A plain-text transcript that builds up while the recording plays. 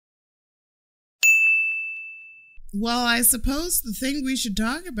Well, I suppose the thing we should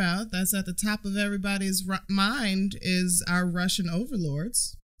talk about that's at the top of everybody's mind is our Russian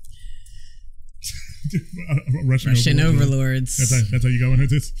overlords. Russian overlords. That's how you go into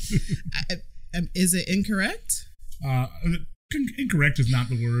this? Is it incorrect? Incorrect is not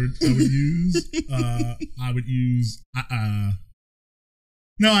the word I would use. I would use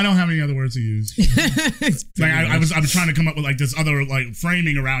no, I don't have any other words to use. Like I was trying to come up with like this other like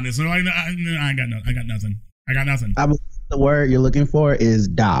framing around this. So like I got nothing. The word you're looking for is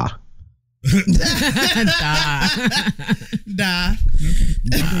da. Da.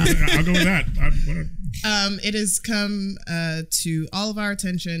 Okay. I'll go with that. It has come to all of our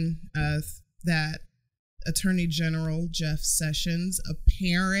attention that Attorney General Jeff Sessions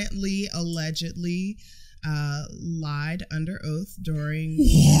apparently, allegedly, lied under oath during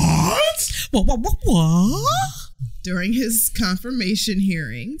during his confirmation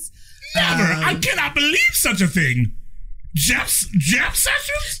hearings. Never! I cannot believe such a thing. Jeff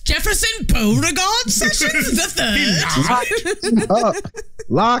Sessions? Jefferson Beauregard Sessions the third.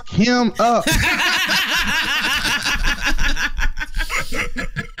 Lock him up.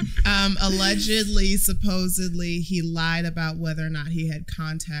 Allegedly, supposedly, he lied about whether or not he had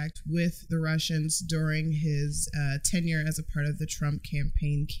contact with the Russians during his tenure as a part of the Trump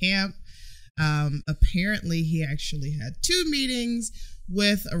campaign camp. Apparently, he actually had 2 meetings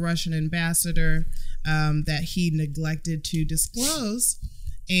with a Russian ambassador that he neglected to disclose.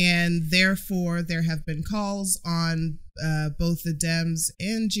 And therefore, there have been calls on both the Dems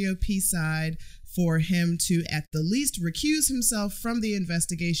and GOP side for him to at the least recuse himself from the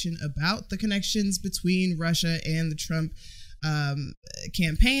investigation about the connections between Russia and the Trump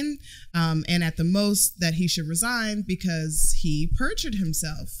campaign, and at the most that he should resign because he perjured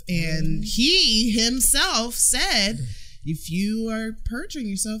himself. And he himself said, if you are perjuring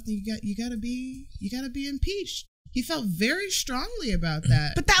yourself, then you gotta be impeached. He felt very strongly about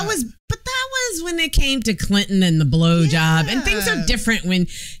that. But that was when it came to Clinton and the blowjob. And things are different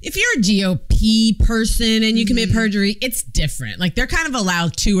if you're a GOP person and you commit perjury, it's different. Like they're kind of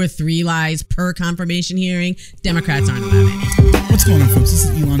allowed 2 or 3 lies per confirmation hearing. Democrats aren't allowed any. What's going on, folks? This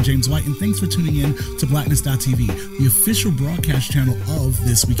is Elon James White, and thanks for tuning in to Blackness.tv, the official broadcast channel of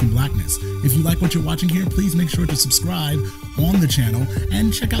This Week in Blackness. If you like what you're watching here, please make sure to subscribe on the channel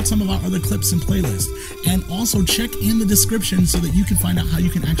and check out some of our other clips and playlists. And also check in the description so that you can find out how you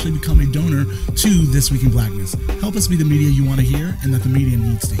can actually become a donor to This Week in Blackness. Help us be the media you want to hear and that the media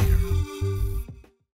needs to hear.